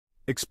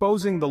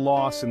Exposing the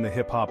loss in the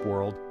hip-hop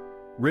world,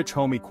 Rich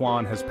Homie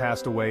Quan has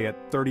passed away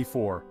at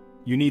 34.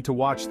 You need to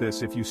watch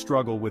this if you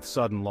struggle with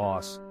sudden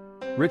loss.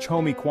 Rich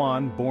Homie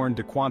Quan, born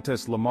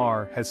DeQuantes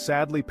Lamar, has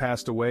sadly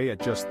passed away at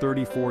just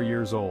 34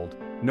 years old.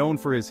 Known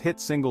for his hit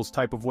singles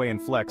Type of Way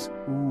and Flex,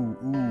 Ooh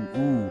Ooh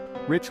Ooh,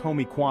 Rich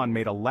Homie Quan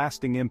made a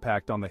lasting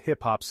impact on the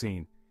hip-hop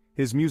scene.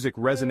 His music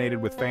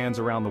resonated with fans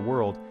around the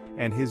world,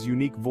 and his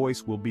unique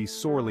voice will be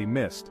sorely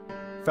missed.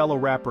 Fellow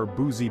rapper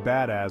Boozy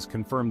Badass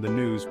confirmed the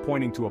news,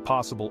 pointing to a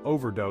possible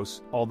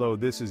overdose, although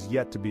this is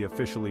yet to be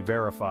officially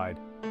verified.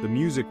 The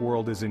music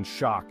world is in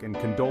shock, and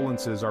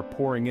condolences are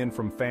pouring in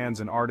from fans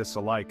and artists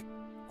alike.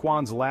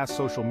 Quan's last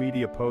social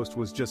media post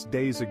was just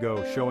days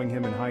ago, showing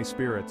him in high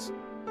spirits.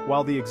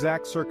 While the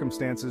exact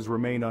circumstances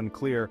remain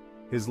unclear,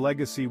 his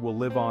legacy will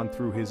live on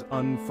through his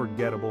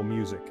unforgettable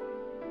music.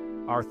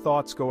 Our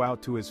thoughts go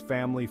out to his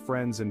family,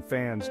 friends, and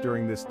fans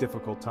during this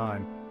difficult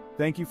time.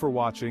 Thank you for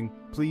watching.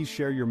 Please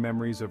share your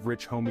memories of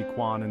Rich Homie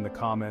Quan in the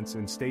comments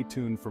and stay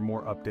tuned for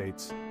more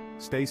updates.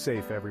 Stay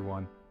safe,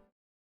 everyone.